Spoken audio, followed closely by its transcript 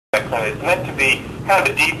and it's meant to be kind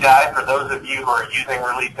of a deep dive for those of you who are using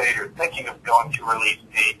Release 8 or thinking of going to Release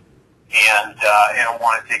 8 and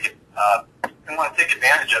want to take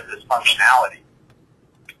advantage of this functionality.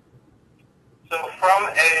 So for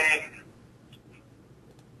our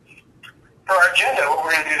agenda, what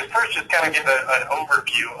we're going to do is first just kind of give an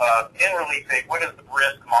overview of, in Release 8, what does the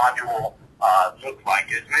risk module look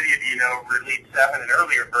like? As many of you know, Release 7 and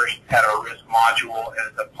earlier versions had a risk module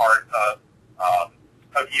as a part of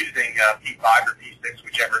using P5 or P6,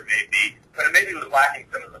 whichever it may be, but it maybe was lacking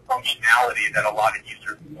some of the functionality that a lot of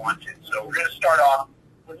users wanted. So we're going to start off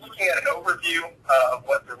with looking at an overview of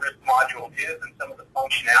what the risk module is and some of the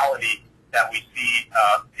functionality that we see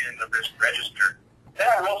in the risk register. Then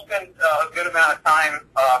we'll spend a good amount of time,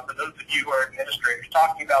 for those of you who are administrators,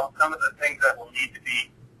 talking about some of the things that will need to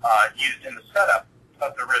be used in the setup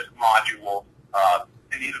of the risk module,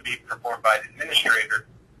 and these will be performed by the administrator.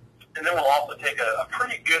 And then we'll also take a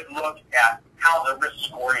pretty good look at how the risk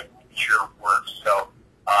scoring feature works. So,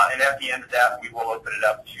 and at the end of that, we will open it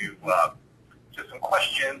up to some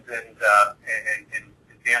questions, and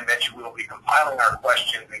Dan mentioned we will be compiling our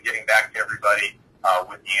questions and getting back to everybody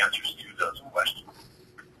with the answers to those questions.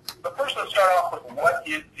 But first, let's start off with what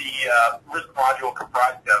is the risk module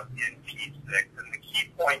comprised of in P6. And the key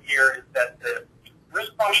point here is that the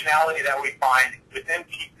risk functionality that we find within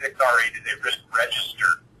P6 R8 is a risk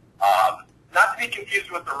register. Not to be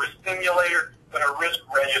confused with a risk simulator, but a risk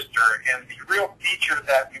register. And the real feature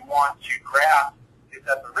that we want to grasp is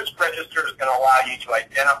that the risk register is going to allow you to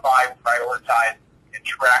identify, prioritize, and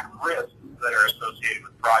track risks that are associated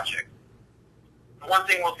with projects. The one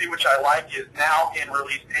thing we'll see which I like is now in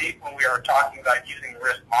Release 8, when we are talking about using the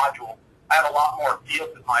risk module, I have a lot more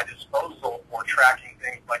fields at my disposal for tracking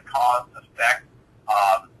things like cause, effect,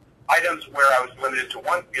 items where I was limited to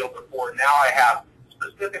one field before. Now I have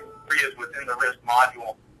specific areas within the risk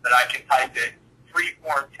module that I can type in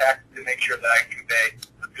free-form text to make sure that I convey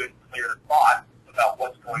a good, clear thought about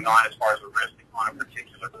what's going on as far as the risk on a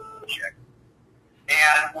particular project.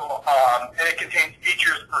 And it contains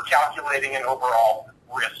features for calculating an overall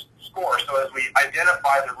risk score. So as we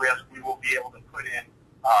identify the risk, we will be able to put in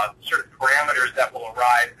certain parameters that will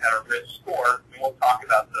arrive at a risk score, and we'll talk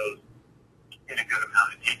about those in a good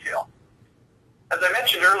amount of detail. As I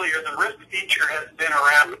mentioned earlier, the risk feature has been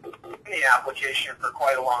around in the application for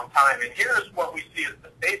quite a long time, and here's what we see as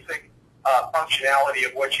the basic functionality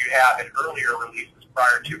of what you have in earlier releases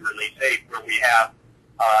prior to Release 8, where we have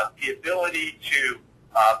the ability to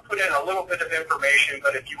put in a little bit of information,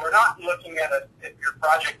 but if you were not looking at it, if your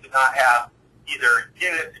project did not have either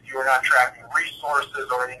units, if you were not tracking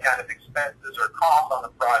resources or any kind of expenses or costs on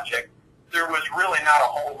the project, there was really not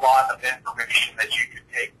a whole lot of information that you could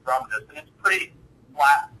take from this. And it's pretty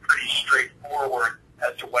flat, pretty straightforward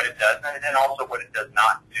as to what it does and also what it does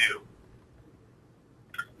not do.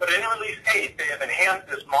 But in Release 8, they have enhanced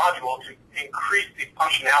this module to increase the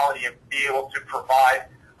functionality and be able to provide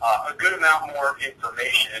a good amount more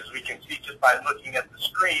information. As we can see just by looking at the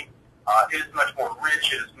screen, it is much more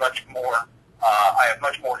rich, it is much more, I have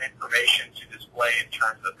much more information to display in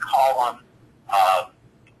terms of columns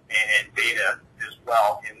and data as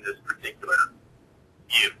well in this particular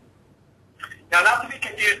view. Now, not to be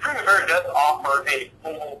confused, Primavera does offer a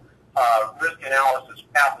full risk analysis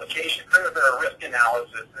application, Primavera Risk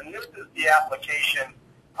Analysis, and this is the application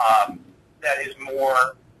that is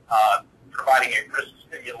more providing a risk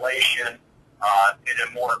simulation in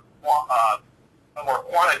a more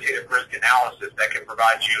quantitative risk analysis that can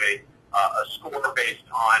provide you a score based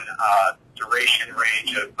on duration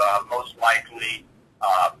range of most likely,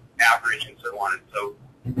 average, and so on and so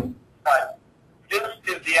forth. But this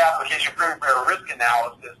is the application Primavera Risk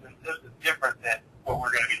Analysis, and this is different than what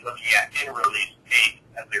we're going to be looking at in Release 8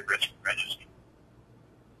 as a risk register.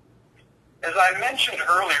 As I mentioned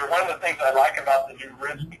earlier, one of the things I like about the new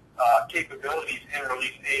risk capabilities in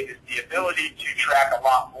Release 8 is the ability to track a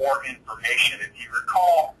lot more information. If you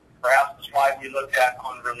recall, perhaps the slide we looked at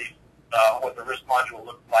on Release, what the risk module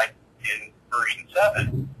looked like in version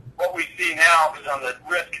 7, what we see now is on the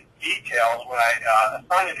risk details, when I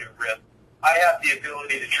assign a new risk, I have the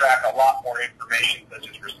ability to track a lot more information, such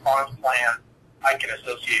as response plans. I can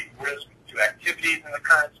associate risk to activities in the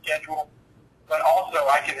current schedule, but also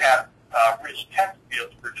I can have rich text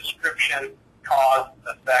fields for description, cause,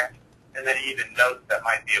 effect, and then even notes that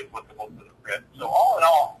might be applicable to the risk. So all in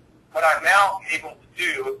all, what I'm now able to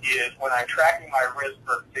do is when I'm tracking my risk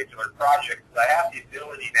for a particular project, I have the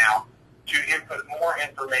ability now to input more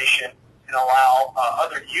information and allow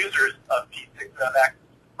other users of P6 that have access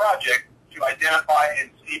to the project to identify and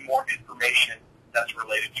see more information that's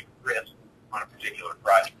related to risk on a particular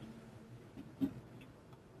project.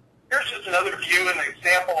 just another view and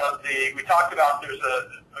example of we talked about there's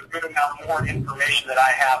a good amount more information that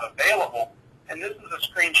I have available. And this is a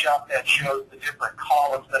screenshot that shows the different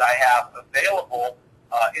columns that I have available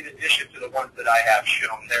in addition to the ones that I have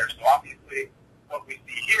shown there. So obviously what we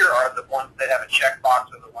see here are the ones that have a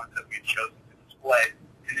checkbox or the ones that we've chosen to display.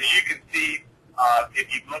 And as you can see,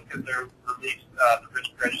 if you've looked at the release, the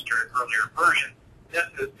risk register earlier version, this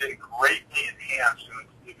has been greatly enhanced to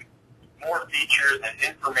include more features and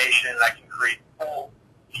information, and I can create full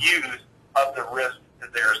views of the risks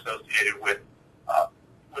that they're associated with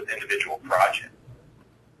individual projects.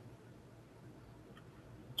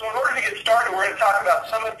 So in order to get started, we're going to talk about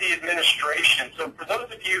some of the administration. So for those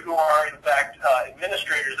of you who are, in fact,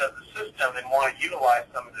 administrators of the system and want to utilize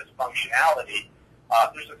some of this functionality,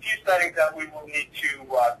 there's a few settings that we will need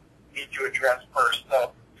to address first.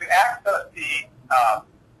 So to access the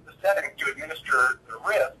settings to administer the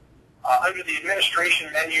risk, under the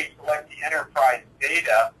administration menu, select the enterprise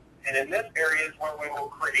data, and in this area is where we will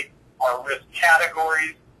create our risk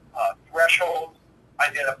categories, thresholds,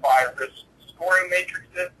 identify risk scoring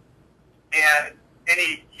matrices, and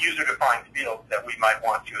any user-defined fields that we might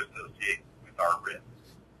want to associate with our risks.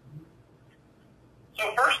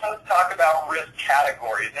 So first, let's talk about risk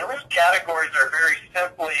categories. And risk categories are very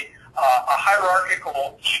simply a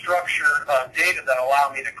hierarchical structure of data that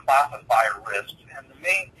allow me to classify risks. And the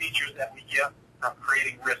main features that we get from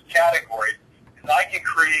creating risk categories is I can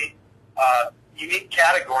create unique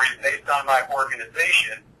categories based on my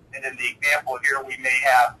organization. And in the example here, we may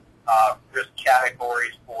have risk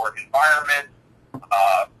categories for environment,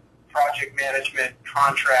 project management,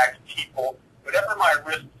 contracts, people, whatever my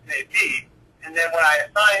risks may be. And then when I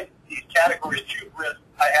assign these categories to risks,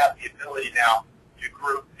 I have the ability now to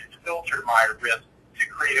group and filter my risks to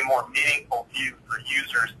create a more meaningful view for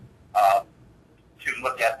users to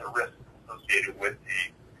look at the risks associated with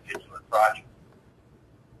a particular project.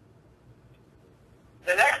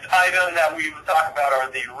 The next item that we will talk about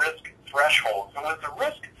are the risk thresholds. So what the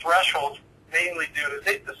risk thresholds mainly do is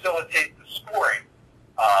they facilitate the scoring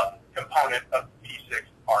component of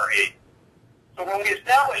P6R8. So when we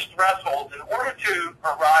establish thresholds, in order to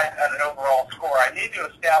arrive at an overall score, I need to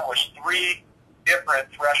establish 3 different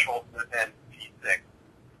thresholds within P6.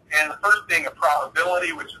 And the first being a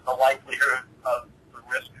probability, which is the likelihood of the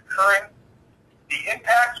risk occurring. The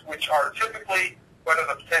impacts, which are typically what are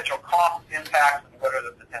the potential cost impacts and what are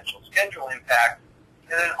the potential schedule impacts.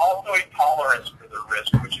 And then also a tolerance for the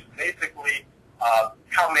risk, which is basically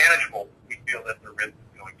how manageable we feel that the risk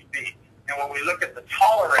is going to be. And when we look at the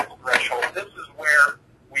tolerance threshold, this is where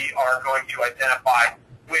we are going to identify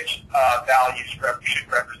which values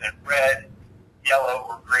should represent red, yellow,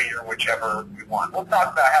 or green, or whichever we want. We'll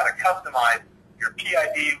talk about how to customize your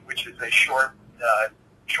PID, which is a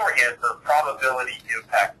shorthand for probability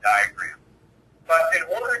impact diagram. But in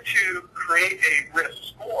order to create a risk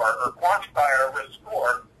score or quantify our risk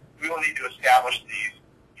score, we will need to establish these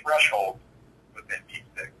thresholds within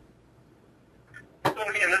P6. So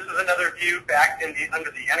again, this is another view back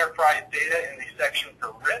under the enterprise data in the section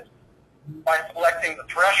for risk. By selecting the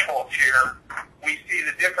thresholds here, we see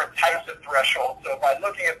the different types of thresholds. So by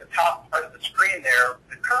looking at the top part of the screen there,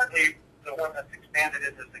 currently the one that's expanded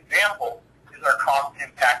in this example is our cost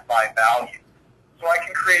impact by value. So I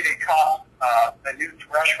can create a new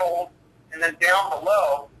threshold, and then down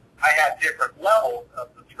below I have different levels of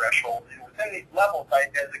the threshold, and within these levels I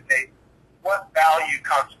designate what value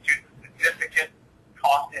constitutes a significant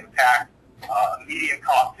cost impact, a medium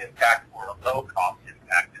cost impact, or a low cost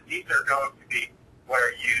impact. And these are going to be what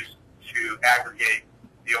are used to aggregate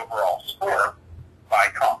the overall score by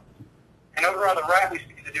cost. And over on the right we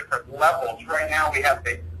see the different levels. Right now we have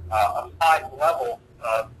a 5 levels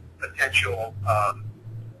of potential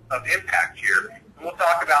of impact here. And we'll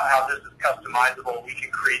talk about how this is customizable. We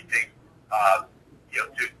can create things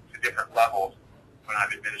to different levels when I'm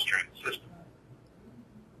administering the system.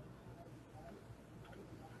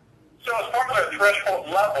 So as far as our threshold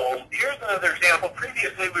levels, here's another example.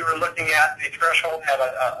 Previously we were looking at the threshold had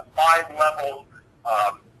a 5 levels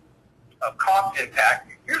of cost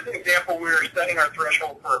impact. Here's an example. We were setting our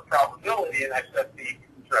threshold for a probability, and I set the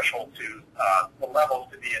threshold to the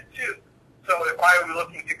levels to be at 2. So if I were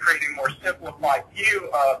looking to create a more simplified view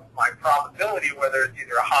of my probability, whether it's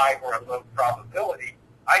either a high or a low probability,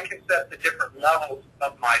 I can set the different levels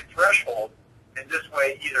of my threshold, and this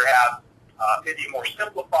way either have maybe a more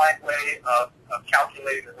simplified way of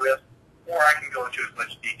calculating the risk, or I can go into as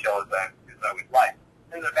much detail as I would like.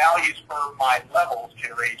 And the values for my levels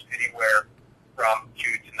can range anywhere from 2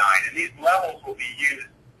 to 9. And these levels will be used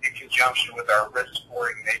in conjunction with our risk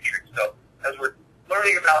scoring matrix. So as we're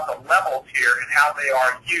learning about the levels here and how they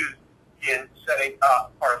are used in setting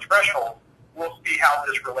up our threshold, we'll see how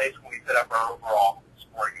this relates when we set up our overall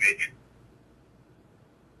scoring matrix.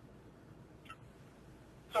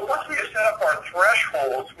 So once we have set up our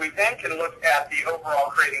thresholds, we then can look at the overall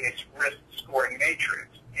creating a risk scoring matrix.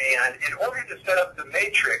 And in order to set up the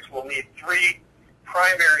matrix, we'll need three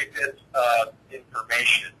primary bits of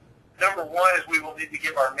information. Number one is we will need to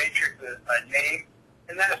give our matrix a name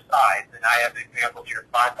and then a size. And I have examples here,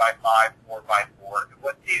 5 by 5, 4 by 4. And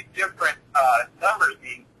what these different numbers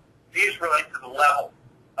mean, these relate to the level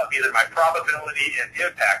of either my probability and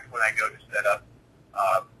impact when I go to set up,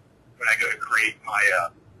 when I go to create my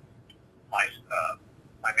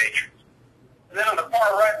my matrix. And then on the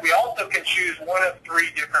far right, we also can choose one of three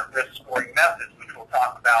different risk scoring methods, which we'll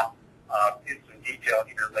talk about in some detail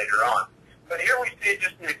here later on. But here we see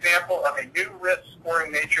just an example of a new risk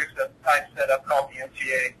scoring matrix that I've set up called the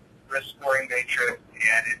MTA risk scoring matrix,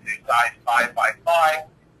 and it's a size 5 by 5,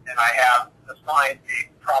 and I have assigned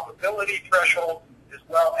a probability threshold as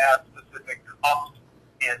well as specific cost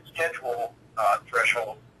and schedule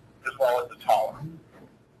threshold, as well as a tolerance.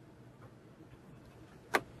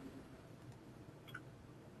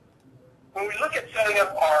 When we look at setting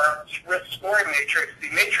up our risk scoring matrix, the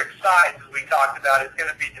matrix size, as we talked about, is going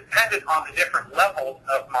to be dependent on the different levels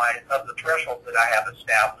of the threshold that I have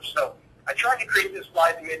established. So I tried to create this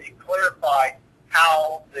slide to maybe clarify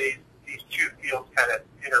how these two fields kind of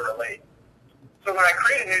interrelate. So when I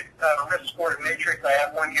create a new risk scoring matrix, I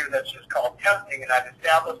have one here that's just called testing, and I've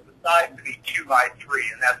established the size to be 2 by 3,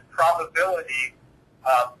 and that's probability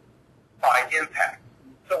by impact.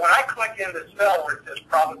 So when I click in the cell where it says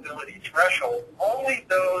probability threshold, only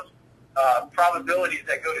those probabilities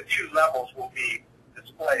that go to 2 levels will be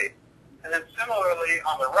displayed. And then similarly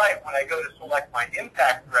on the right, when I go to select my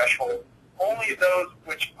impact threshold, only those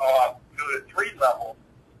which go to 3 levels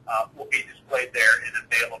will be displayed there and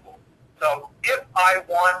available. So if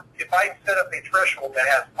I set up a threshold that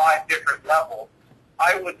has 5 different levels,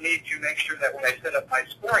 I would need to make sure that when I set up my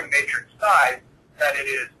scoring matrix size, that it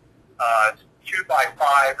is 2 by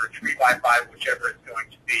 5 or 3 by 5, whichever it's going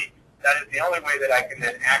to be. That is the only way that I can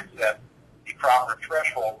then access the proper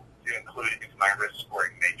threshold to include it into my risk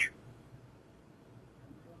scoring matrix.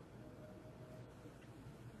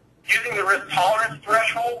 Using the risk tolerance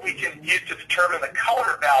threshold, we can use to determine the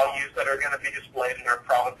color values that are going to be displayed in our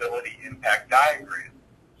probability impact diagram.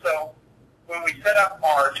 So when we set up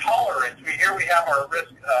our tolerance, here we have our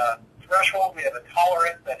risk threshold. We have a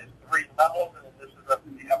tolerance that is 3 levels, and this is up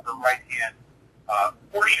in the upper right-hand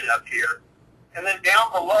portion up here. And then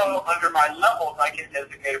down below, under my levels, I can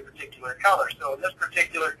designate a particular color. So in this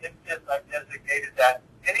particular instance, I've designated that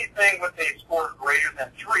anything with a score greater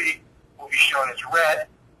than 3 will be shown as red.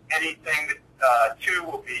 Anything 2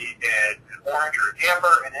 will be in orange or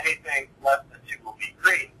amber, and anything less than 2 will be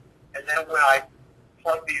green. And then when I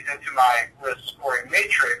plug these into my risk scoring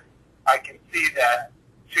matrix, I can see that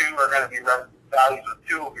 2 are going to be values of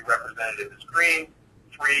 2 will be represented as green,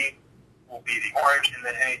 3 will be the orange, and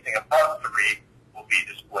then anything above 3 will be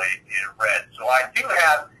displayed in red. So I do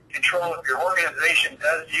have control. If your organization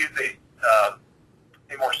does use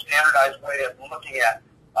a more standardized way of looking at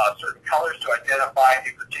certain colors to identify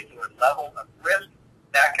a particular level of risk,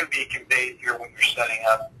 that can be conveyed here when you're setting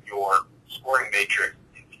up your scoring matrix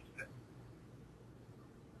in P6.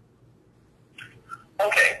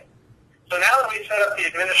 Okay, so now that we've set up the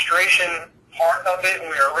administration part of it and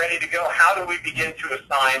we are ready to go, how do we begin to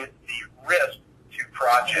assign the risk to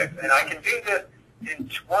projects? And I can do this in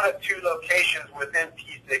one of 2 locations within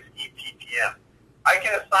P6 EPPM. I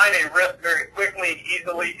can assign a risk very quickly and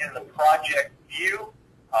easily in the project view.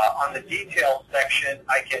 On the details section,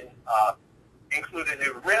 I can include a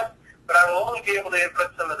new risk, but I will only be able to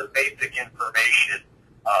input some of the basic information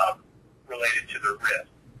related to the risk.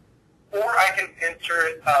 Or I can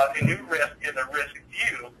insert a new risk in the risk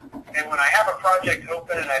view, and when I have a project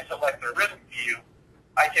open and I select the risk view,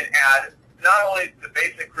 I can add not only the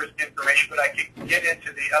basic risk information, but I can get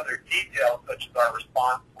into the other details such as our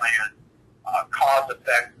response plan, cause,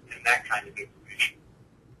 effect, and that kind of information.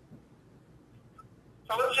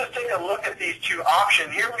 So let's just take a look at these 2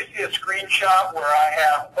 options. Here we see a screenshot where I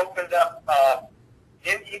have opened up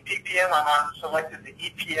in EPPM, I'm selected the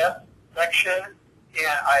EPS section,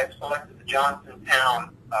 and I have selected the Johnstown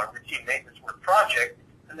routine maintenance work project.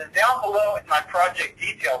 And then down below in my project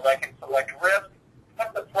details, I can select risk,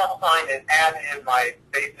 put the plus sign, and add in my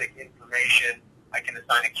basic information. I can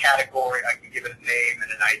assign a category, I can give it a name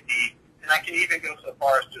and an ID, and I can even go so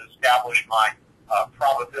far as to establish my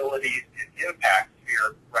probabilities and impacts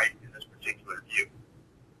here right in this particular view.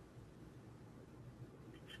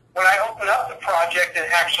 When I open up the project and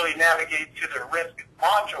actually navigate to the risk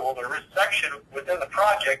module, the risk section within the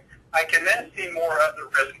project, I can then see more of the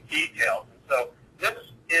risk details. And so this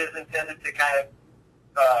is intended to kind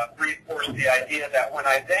of reinforce the idea that when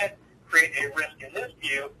I then create a risk in this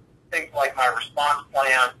view, things like my response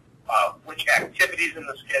plan, which activities in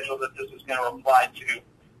the schedule that this is going to apply to,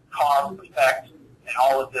 cause, effects, and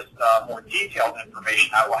all of this more detailed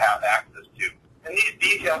information I will have access to. And these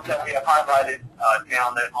details that we have highlighted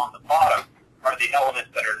down there on the bottom are the elements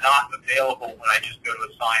that are not available when I just go to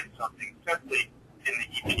assign something simply in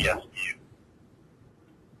the EPS view.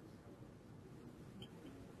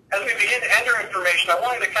 As we begin to enter information, I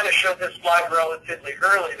wanted to kind of show this slide relatively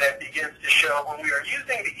early that begins to show when we are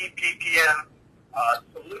using the EPPM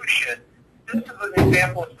solution, this is an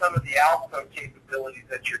example of some of the output capabilities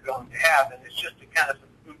that you're going to have, and it's just to kind of some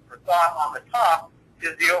food for thought. On the top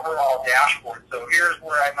is the overall dashboard. So here's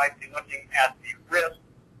where I might be looking at the risks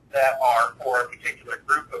that are for a particular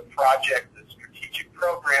group of projects and strategic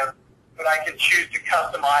programs, but I can choose to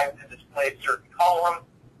customize and display certain columns.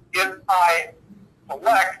 If I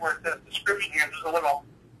select where it says description here, there's a little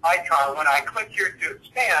icon. When I click here to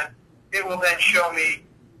expand, it will then show me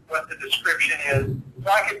what the description is. So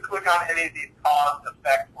I can click on any of these cause,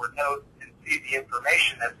 effect, or notes and see the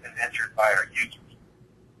information that's been entered by our users.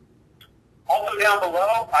 Also down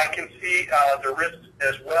below, I can see the risks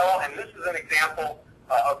as well, and this is an example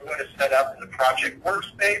of what is set up in the project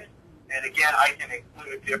workspace. And again, I can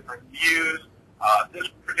include different views. This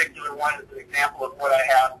particular one is an example of what I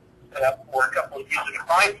have set up for a couple of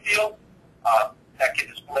user-defined fields that can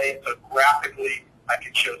display, so graphically I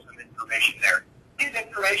can show some information there. These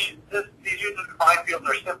user-defined fields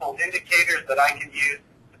are simple indicators that I can use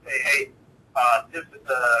to say, hey, this is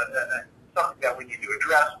something that we need to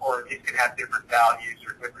address, or these can have different values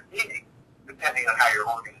or different meanings depending on how your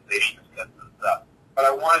organization has set this up. But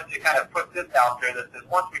I wanted to kind of put this out there that says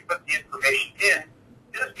once we put the information in,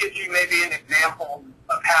 this gives you maybe an example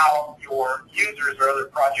of how your users or other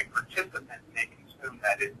project participants may consume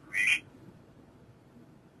that information.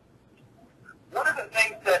 One of the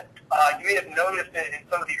things that you may have noticed in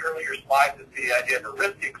some of the earlier slides is the idea of the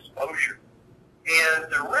risk exposure. And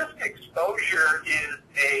the risk exposure is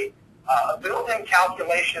a built-in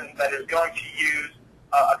calculation that is going to use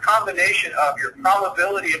a combination of your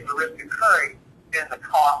probability of the risk occurring and the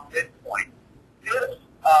cost midpoint. This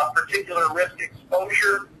particular risk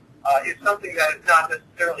exposure is something that is not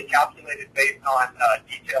necessarily calculated based on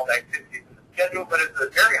detailed activities in the schedule, but it's a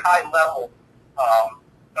very high level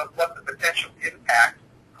of what the potential impact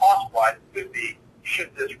cost-wise could be should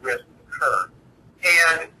this risk occur.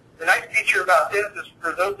 And the nice feature about this is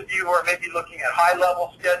for those of you who are maybe looking at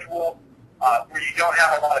high-level schedule where you don't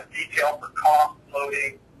have a lot of detail for cost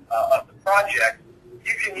loading of the project,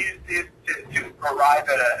 you can use this to arrive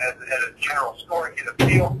at a general score and get a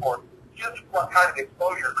feel for just what kind of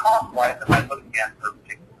exposure cost-wise am I looking at for a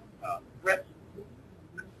particular risk.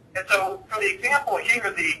 And so for the example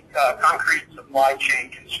here, the concrete supply chain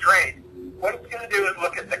constraint, what it's going to do is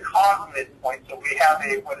look at the cost midpoint. So we have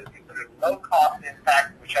what is considered low-cost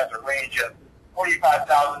impact, which has a range of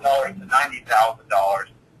 $45,000 to $90,000.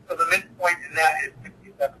 So the midpoint in that is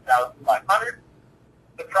 $67,500.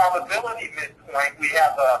 The probability midpoint, we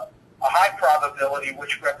have a high probability,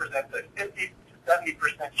 which represents a 50 to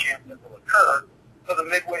 70% chance that will occur. So the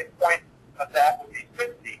midway point of that would be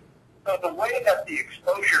 60. So the way that the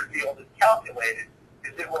exposure field is calculated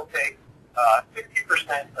is it will take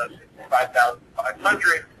 60% of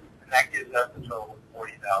 65,500, and that gives us a total of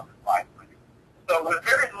 40,500. So with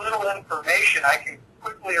very little information, I can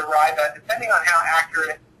quickly arrive at, depending on how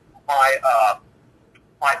accurate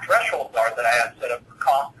my thresholds are that I have set up for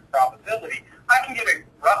cost and probability, I can get a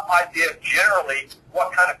rough idea of generally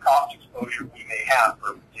what kind of cost exposure we may have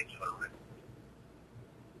for a particular risk.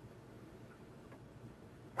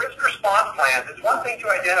 Risk response plans. It's one thing to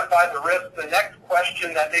identify the risk. The next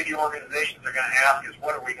question that maybe organizations are going to ask is,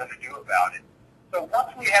 what are we going to do about it? So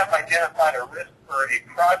once we have identified a risk for a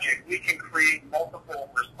project, we can create multiple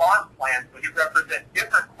response plans which represent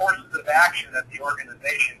different courses of action that the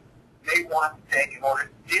organization may want to take in order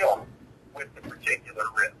to deal with the particular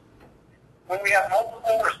risk. When we have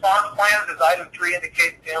multiple response plans, as item 3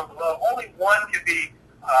 indicates down below, only one can be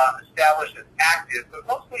established as active, but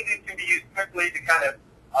mostly these can be used quickly to kind of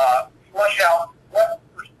flush out what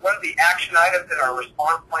are the action items in our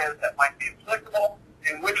response plans that might be applicable,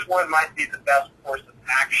 and which one might be the best course of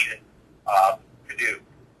action to do.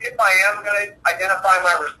 If I am going to identify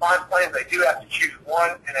my response plans, I do have to choose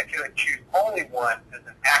one, and I can choose only one as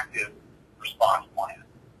an active response plan.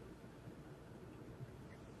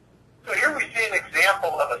 So here we see an example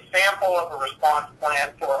of a sample of a response plan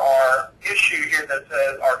for our issue here that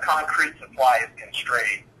says our concrete supply is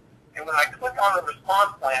constrained. And when I click on the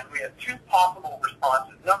response plan, we have two possible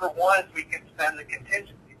responses. Number one is we can spend the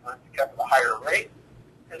contingency fund to cover the higher rate.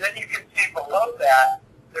 And then you can see below that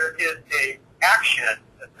there is a action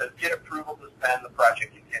that says get approval to spend the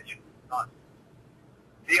project contingency fund.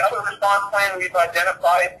 The other response plan we've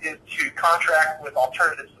identified is to contract with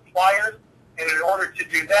alternative suppliers. And in order to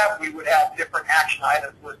do that, we would have different action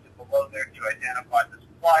items listed below there to identify the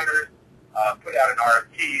suppliers, put out an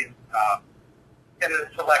RFP, and then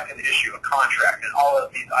select and issue a contract. And all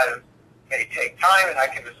of these items may take time, and I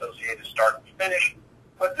can associate a start and finish.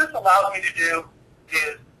 What this allows me to do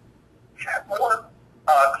is more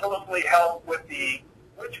closely help with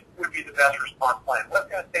which would be the best response plan.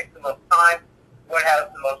 What's going to take the most time, what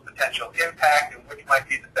has the most potential impact, and which might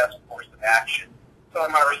be the best course of action. So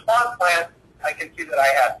in my response plan, I can see that I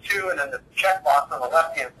have two, and then the checkbox on the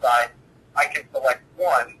left-hand side, I can select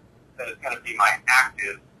one that is going to be my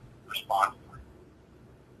active response plan.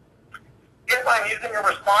 If I'm using a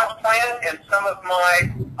response plan and some of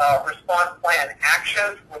my response plan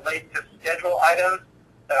actions relate to schedule items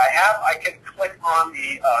that I have, I can click on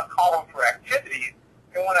the column for activities,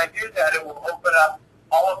 and when I do that, it will open up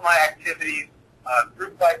all of my activities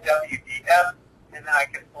grouped by WDF, and then I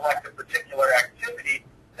can select a particular activity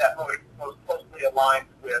that most closely aligns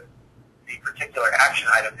with the particular action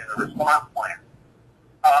item in the response plan.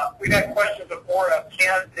 We've had questions before of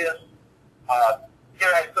can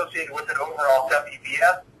I associate it with an overall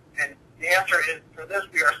WBS? And the answer is for this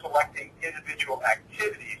we are selecting individual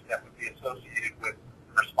activities that would be associated with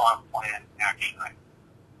the response plan action item.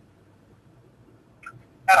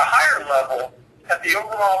 At a higher level, at the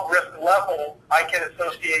overall risk level, I can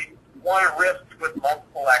associate one risk with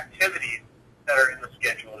multiple activities that are in the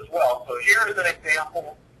schedule as well. So here is an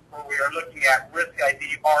example where we are looking at risk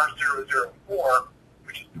ID R004,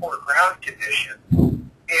 which is poor ground conditions.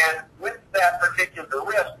 And with that particular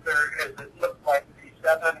risk, there is, it looks like,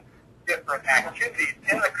 7 different activities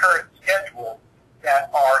in the current schedule that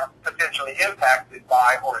are potentially impacted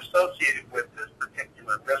by or associated with this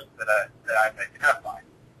particular risk that I've identified.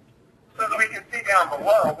 So as we can see down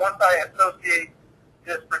below, once I associate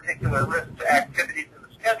this particular risk to activities in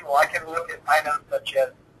the schedule, I can look at items such as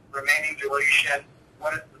remaining duration,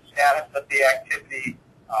 what is the status of the activity,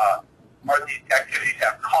 are these activities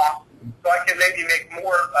have costs, so I can maybe make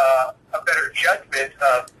more a better judgment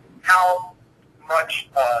of how much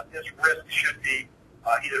this risk should be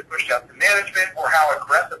either pushed out to management or how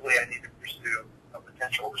aggressively I need to pursue a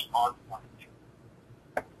potential response plan.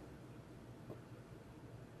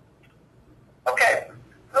 Okay,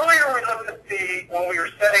 earlier we looked at when we were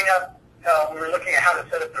setting up, we were looking at how to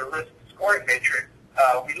set up the risk scoring matrix,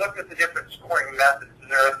 we looked at the different scoring methods,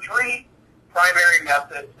 and there are 3 primary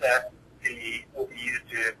methods that will be used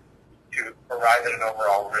to arrive at an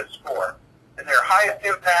overall risk score. And they're highest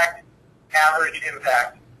impact, average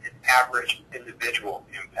impact, and average individual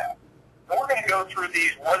impact. So we're going to go through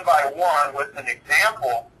these one by one with an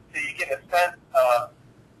example so you get a sense of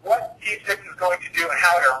what T6 is going to do and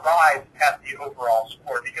how it arrives at the overall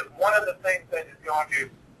score. Because one of the things that is going to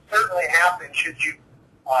certainly happen should you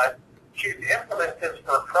choose to implement this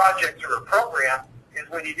for a project or a program is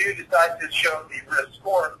when you do decide to show the risk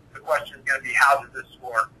score, the question is going to be how does this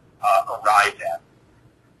score arrive at.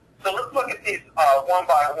 So let's look at these one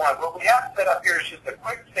by one. What we have set up here is just a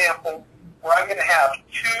quick sample where I'm going to have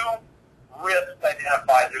 2 risks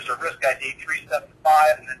identified. There's a risk ID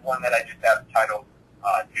 375 and then one that I just have titled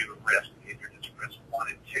new risk. These are just risks 1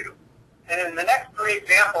 and 2. And in the next 3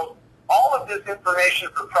 examples, all of this information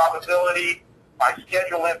for probability, by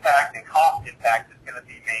schedule impact, and cost impact is going to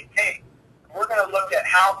be maintained. We're going to look at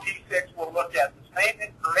how T6 will look at the same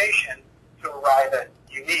information to arrive at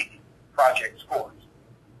unique project scores.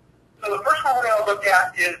 So the first one we're going to look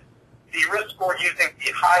at is the risk score using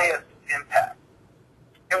the highest impact.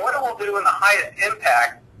 And what it will do in the highest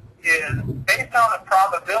impact is, based on the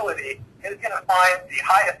probability, it's going to find the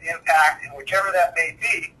highest impact, and whichever that may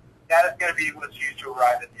be, that is going to be what's used to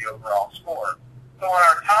arrive at the overall score. So on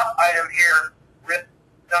our top item here, risk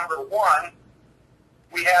number 1,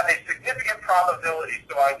 we have a significant probability.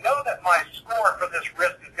 So I know that my score for this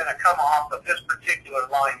risk is going to come off of this particular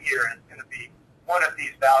line here, and it's going to be one of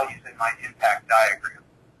these values in my impact diagram.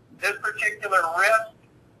 This particular risk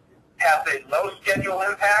has a low schedule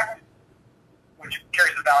impact, which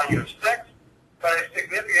carries a value of 6, but a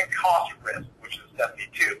significant cost risk, which is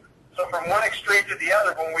 72. So from one extreme to the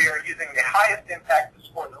other, when we are using the highest impact to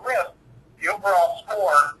score the risk, the overall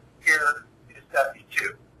score here is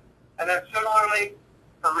 72. And then similarly,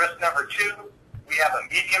 for risk number 2, we have a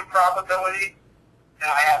medium probability,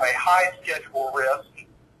 and I have a high schedule risk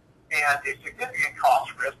and a significant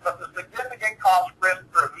cost risk. But the significant cost risk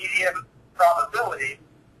for a medium probability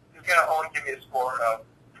is going to only give me a score of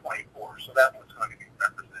 24. So that's what's going to be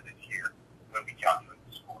represented here when we calculate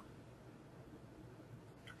the score.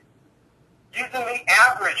 Using the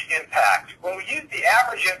average impact. When we use the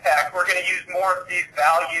average impact, we're going to use more of these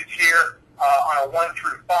values here on a 1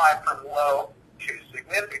 through 5 from low to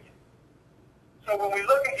significant. So when we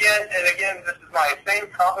look again, and again, this is my same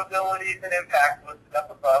probabilities and impacts listed up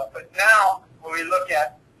above, but now when we look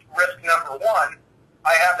at risk number 1,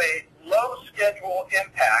 I have a low schedule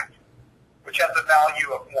impact, which has a value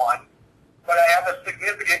of 1, but I have a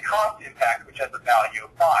significant cost impact, which has a value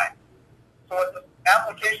of 5. So what the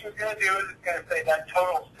application is going to do is it's going to say that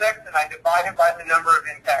total 6, and I divide it by the number of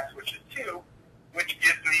impacts, which is 2, which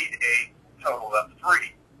gives me a total of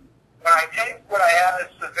 3. When I take what I have as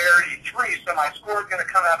severity 3, so my score is going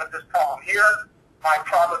to come out of this column here. My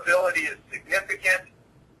probability is significant,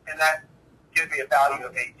 and that gives me a value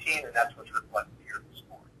of 18, and that's what's reflected here in the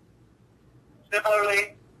score.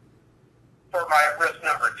 Similarly, for my risk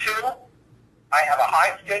number 2, I have a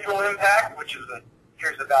high schedule impact, which is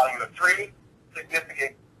here's a value of 3,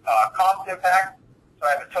 significant cost impact, so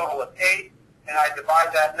I have a total of 8, and I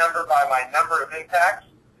divide that number by my number of impacts,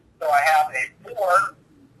 so I have a 4,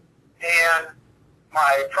 and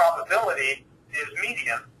my probability is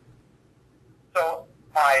medium. So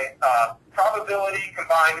my probability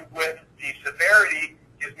combined with the severity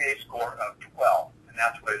gives me a score of 12, and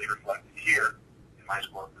that's what is reflected here in my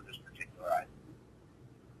score for this particular item.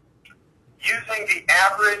 Using the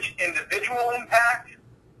average individual impact,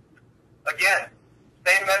 again,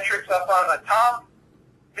 same metrics up on the top.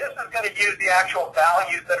 This is going to use the actual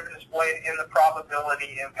values that are displayed in the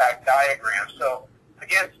probability impact diagram. So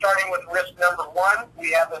again, starting with risk number 1,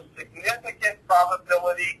 we have a significant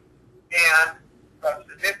probability and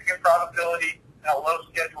a low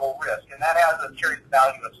schedule risk, and that has a carries a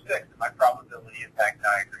value of 6 in my probability impact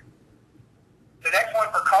diagram. The next one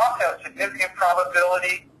for cost has significant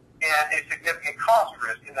probability and a significant cost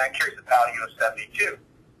risk, and that carries a value of 72.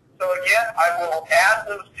 So again, I will add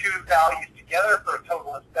those two values together for a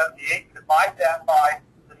total of 78, divide that by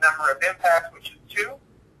the number of impacts, which is 2,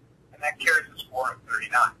 and that carries a score of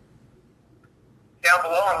 39. Down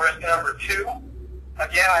below on risk number 2,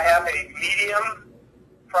 again, I have a medium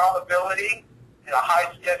probability and a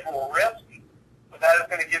high schedule risk, so that is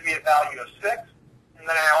going to give me a value of 6. And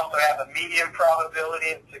then I also have a medium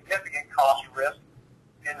probability and significant cost risk,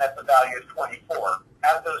 and that's a value of 24.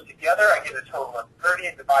 Add those together, I get a total of 30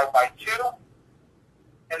 and divide by 2,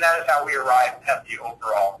 and that is how we arrive at the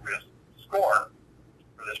overall risk score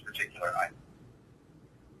for this particular item.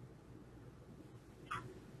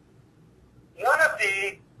 One of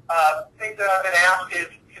the things that I've been asked is,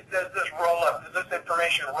 does this roll up, does this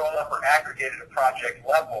information roll up or aggregate at a project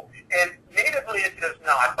level? And natively it does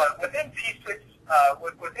not, but within P6,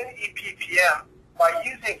 within EPPM, by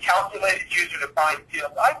using calculated user-defined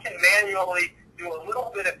fields, I can manually do a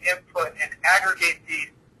little bit of input and aggregate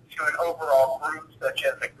these to an overall group, such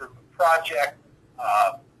as a group of projects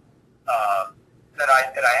that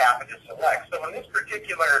I happen to select. So in this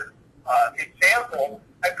particular example,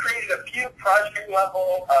 I created a few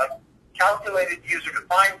project-level calculated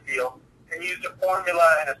user-defined fields and used a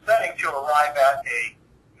formula and a setting to arrive at a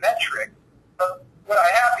metric. But what I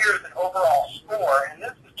have here is an overall score, and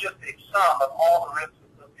this is just a sum of all the risks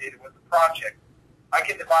associated with the project. I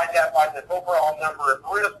can divide that by the overall number of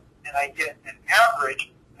risks, and I get an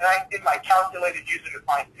average. And in my calculated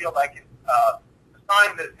user-defined field, I can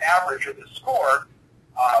assign this average or the score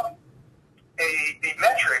a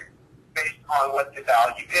metric based on what the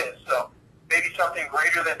value is. So maybe something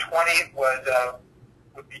greater than 20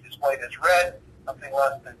 would be displayed as red, something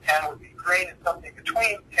less than 10 would be green, and something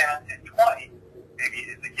between 10 and 20 maybe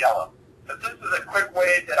is a yellow. So this is a quick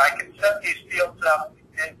way that I can set these fields up,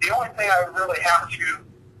 and the only thing I would really have to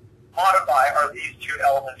modify are these two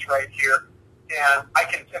elements right here, and I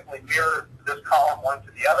can simply mirror this column one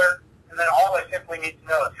to the other, and then all I simply need to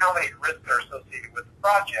know is how many risks are associated with the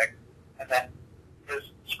project, and then this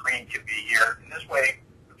screen can be here. And this way,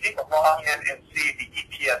 when people log in and see the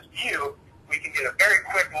EPS view, we can get a very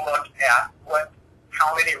quick look at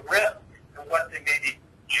how many risks and what the maybe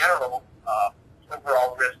general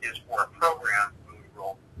overall risk is for a program when we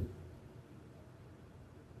roll.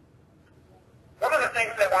 One of the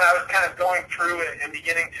things that when I was kind of going through and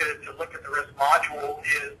beginning to look at the risk module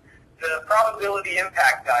is the probability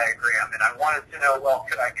impact diagram, and I wanted to know, well,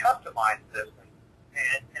 could I customize this?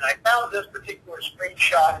 And I found this particular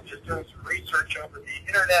screenshot and just doing some research over the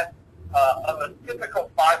internet of a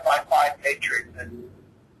typical 5 by 5 matrix. And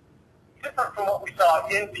different from what we saw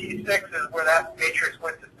in P6s where that matrix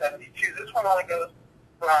went to 72. This one only goes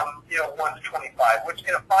from 1 to 25, which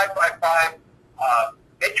in a 5 by 5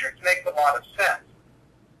 matrix makes a lot of sense.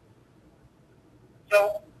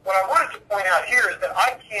 So what I wanted to point out here is that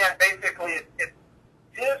I can basically, if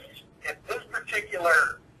this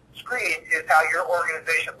particular screen is how your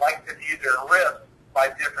organization likes to view their risk by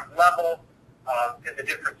different levels and the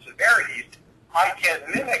different severities, I can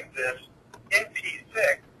mimic this in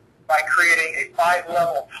P6 by creating a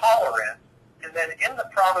 5-level tolerance. And then in the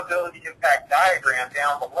probability impact diagram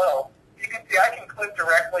down below, you can see I can click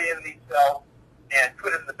directly in these cells and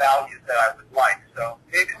put in the values that I would like. So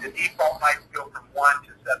maybe the default might go from 1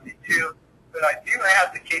 to 72, but I do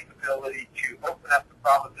have the capability to open up the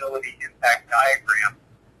probability impact diagram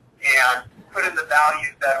and put in the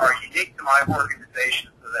values that are unique to my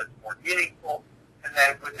organization so that it's more meaningful. And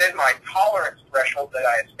then within my tolerance threshold that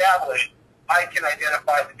I established, I can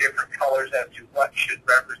identify the different colors as to what should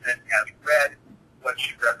represent as red, what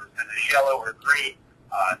should represent as yellow or green,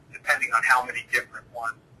 depending on how many different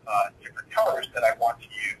ones, different colors that I want to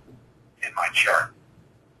use in my chart.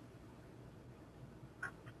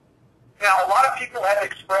 Now, a lot of people have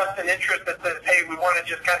expressed an interest that says, hey, we want to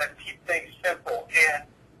just kind of keep things simple. And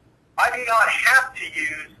I do not have to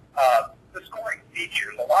use the scoring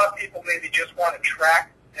features. A lot of people maybe just want to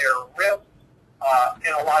track their risks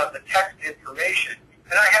and a lot of the text information.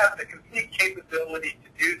 And I have the complete capability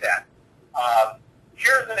to do that.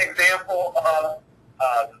 Here's an example of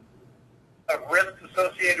risks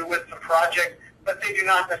associated with some project, but they do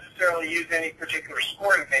not necessarily use any particular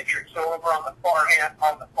scoring matrix. So over on the far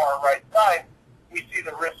right side, we see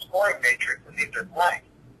the risk scoring matrix, and these are blank.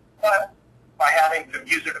 But by having some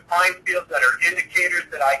user-defined fields that are indicators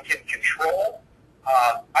that I can control,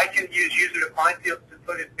 I can use user-defined fields to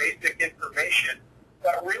put in basic information.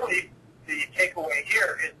 But really, the takeaway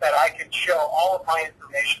here is that I can show all of my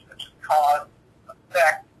information, such as cause,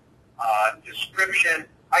 effect, description.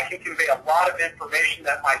 I can convey a lot of information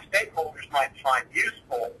that my stakeholders might find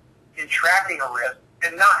useful in tracking a risk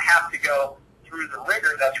and not have to go through the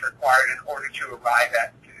rigor that's required in order to arrive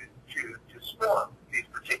at to score these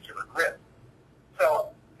particular risks. So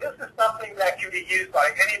this is something that can be used by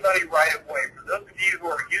anybody right away. For those of you who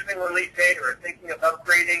are using Release 8 or are thinking of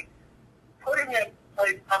upgrading, putting in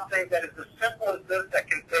place something that is as simple as this that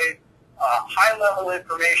conveys high-level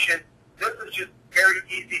information, this is just very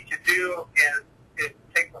easy to do, and it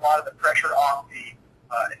takes a lot of the pressure off the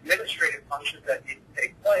administrative functions that need to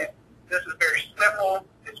take place. This is very simple,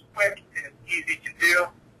 it's quick, and it's easy to do,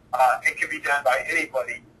 and can be done by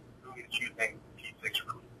anybody who is using P6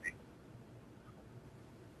 Release 8.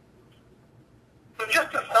 So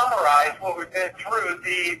just to summarize what we've been through,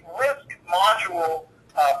 the risk module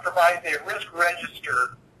provides a risk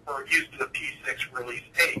register for use of the P6 Release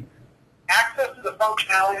 8. Access to the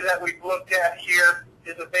functionality that we've looked at here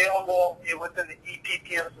is available within the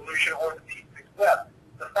ePPM solution or the P6 web.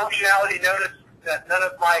 The functionality, notice that none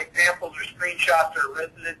of my examples or screenshots are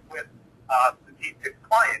resident with the P6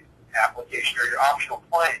 client application or your optional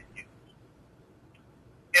client users.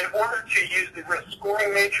 In order to use the risk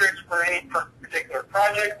scoring matrix for any particular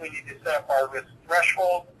project, we need to set up our risk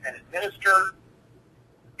threshold and administer.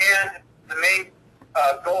 And the main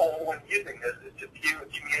goal when using this is to view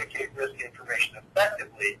and communicate risk information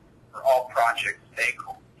effectively for all project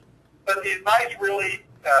stakeholders. But the advice really,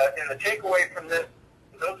 and the takeaway from this,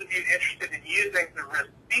 for those of you interested in using the risk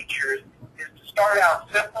features, is to start out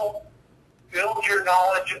simple, build your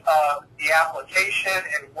knowledge of the application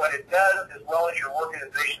and what it does, as well as your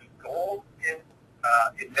organization's goals in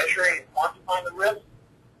measuring and quantifying the risk,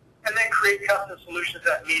 and then create custom solutions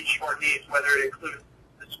that meet your needs, whether it includes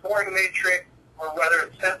the scoring matrix or whether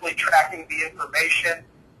it's simply tracking the information.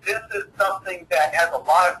 This is something that has a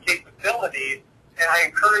lot of capabilities, and I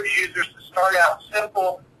encourage users to start out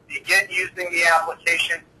simple, begin using the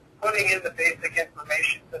application, putting in the basic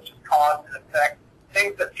information such as cause and effect,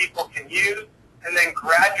 things that people can use, and then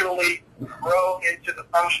gradually grow into the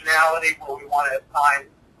functionality where we want to assign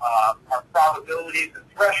our probabilities and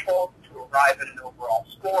thresholds to arrive at an overall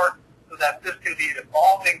score, so that this can be an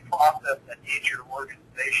evolving process that aids your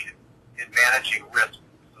organization in managing risk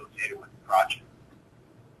associated with the project.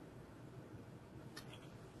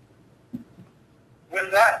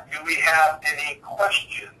 With that, do we have any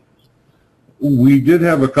questions? We did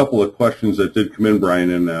have a couple of questions that did come in, Brian,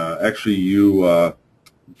 and actually you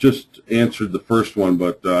just answered the first one,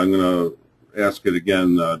 but I'm going to ask it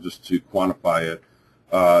again just to quantify it.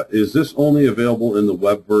 Is this only available in the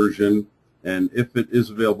web version? And if it is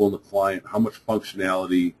available in the client, how much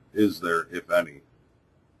functionality is there, if any?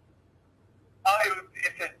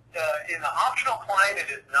 it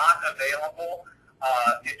is not available.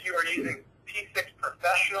 If you are using P6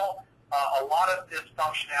 Professional, a lot of this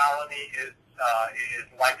functionality is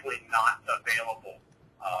likely not available,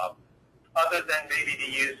 other than maybe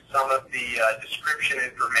to use some of the description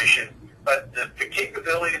information. But the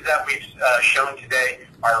capabilities that we've shown today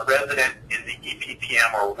are resident in the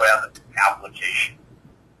EPPM or web application.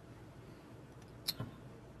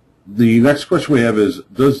 The next question we have is,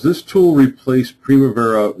 does this tool replace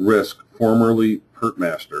Primavera Risk, formerly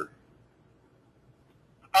PertMaster?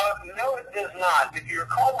 No, it does not. If you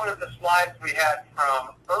recall one of the slides we had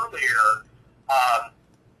from earlier,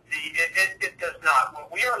 it does not. What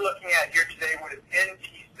we are looking at here today with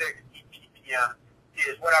NT6 EPPM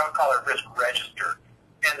is what I would call a risk register.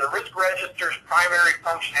 And the risk register's primary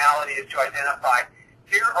functionality is to identify,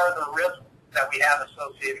 here are the risks that we have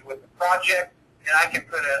associated with the project, and I can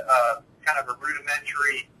put a kind of a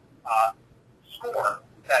rudimentary score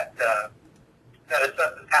that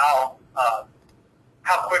assesses how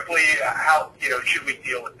quickly, should we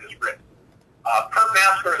deal with this risk.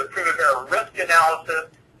 PertMaster, or the Primavera risk analysis,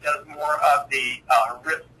 does more of the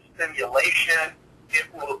risk simulation.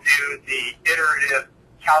 It will do the iterative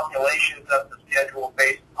calculations of the schedule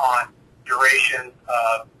based on durations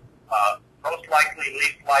of most likely,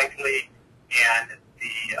 least likely, and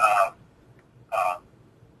the I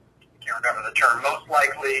can't remember the term, most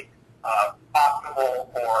likely, optimal,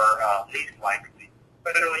 or least likely.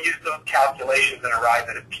 But it will use those calculations and arrive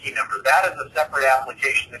at a P number. That is a separate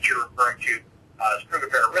application that you're referring to as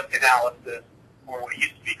Primavera risk analysis, or what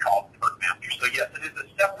used to be called PertMaster. So yes, it is a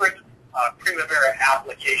separate Primavera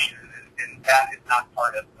application, and that is not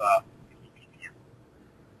part of EPPM.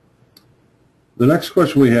 The next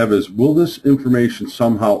question we have is, will this information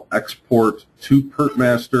somehow export to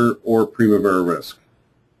PertMaster or Primavera Risk?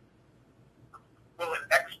 Will it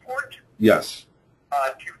export? Yes.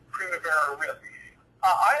 To Primavera Risk.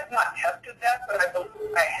 I have not tested that, but I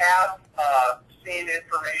believe I have seen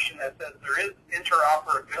information that says there is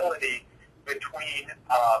interoperability between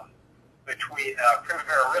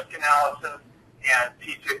Primavera Risk Analysis and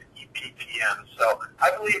P6 EPPM. So I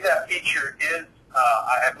believe that feature is,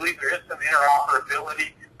 I believe there is some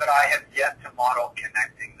interoperability, but I have yet to model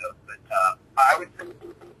connecting those. But I would say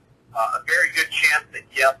a very good chance that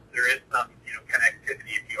yes, there is some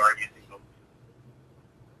connectivity if you are using those.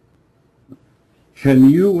 Can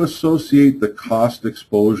you associate the cost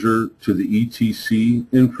exposure to the ETC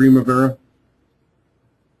in Primavera?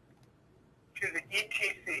 To the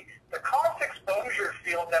ETC. The cost exposure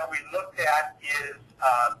field that we looked at is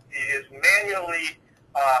manually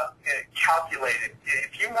calculated.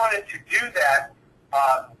 If you wanted to do that,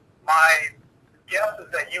 my guess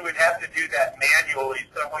is that you would have to do that manually.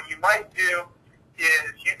 So what you might do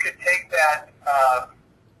is you could take that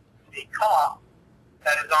the cost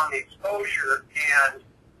that is on the exposure and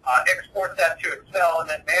export that to Excel, and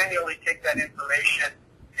then manually take that information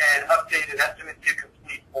and update an estimate to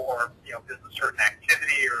complete for business certain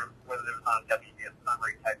activity, or whether it was on a WDS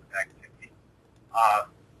summary type of activity.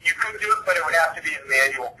 You could do it, but it would have to be a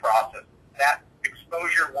manual process. That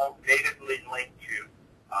exposure won't natively link to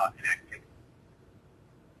an activity.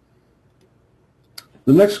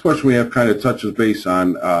 The next question we have kind of touches base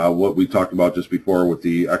on what we talked about just before with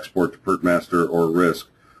the export to PertMaster or Risk.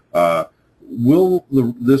 Will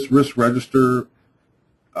this risk register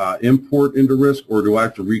import into Risk, or do I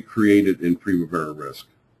have to recreate it in Primavera Risk?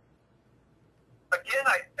 Again,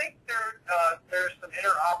 I think there's some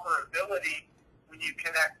interoperability when you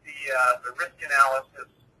connect the risk analysis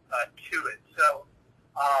to it. So,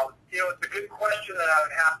 it's a good question that I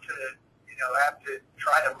would have to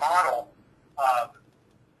try to model.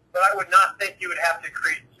 But I would not think you would have to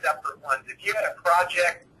create separate ones. If you had a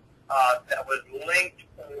project that was linked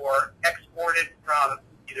or exported from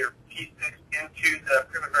either P6 into the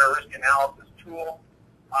Primavera Risk Analysis tool,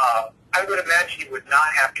 I would imagine you would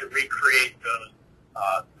not have to recreate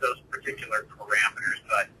those particular parameters.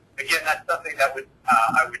 But again, that's something that we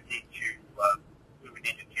would need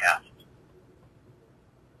to test.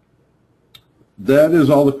 That is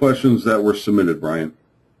all the questions that were submitted, Brian.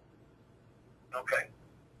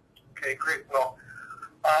 Okay, great. Well,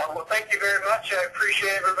 thank you very much. I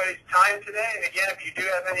appreciate everybody's time today. And again, if you do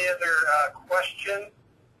have any other questions,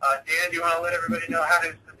 Dan, do you want to let everybody know how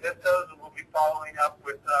to submit those, and we'll be following up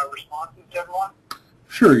with responses to everyone?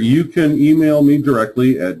 Sure. You can email me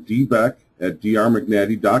directly at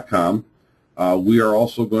dbeck@drmcnatty.com. We are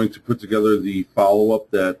also going to put together the follow-up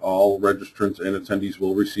that all registrants and attendees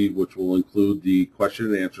will receive, which will include the question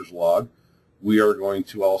and answers log. We are going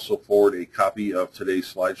to also forward a copy of today's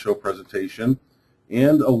slideshow presentation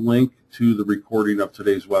and a link to the recording of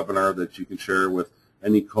today's webinar that you can share with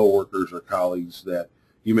any coworkers or colleagues that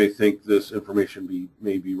you may think this information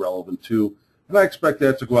may be relevant to. And I expect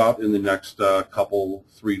that to go out in the next couple,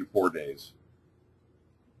 3 to 4 days.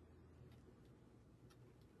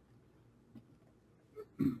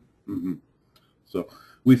 So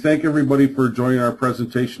we thank everybody for joining our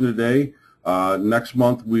presentation today. Next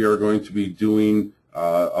month we are going to be doing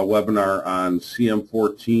a webinar on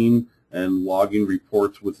CM14 and logging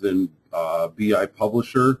reports within BI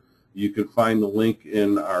Publisher. You can find the link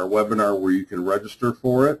in our webinar where you can register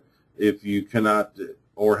for it. If you cannot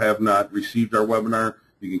or have not received our webinar,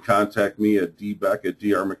 you can contact me at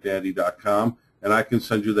dbeck@drmcnady.com, and I can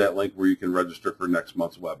send you that link where you can register for next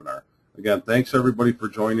month's webinar. Again, thanks everybody for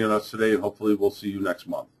joining us today, and hopefully we'll see you next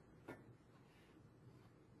month.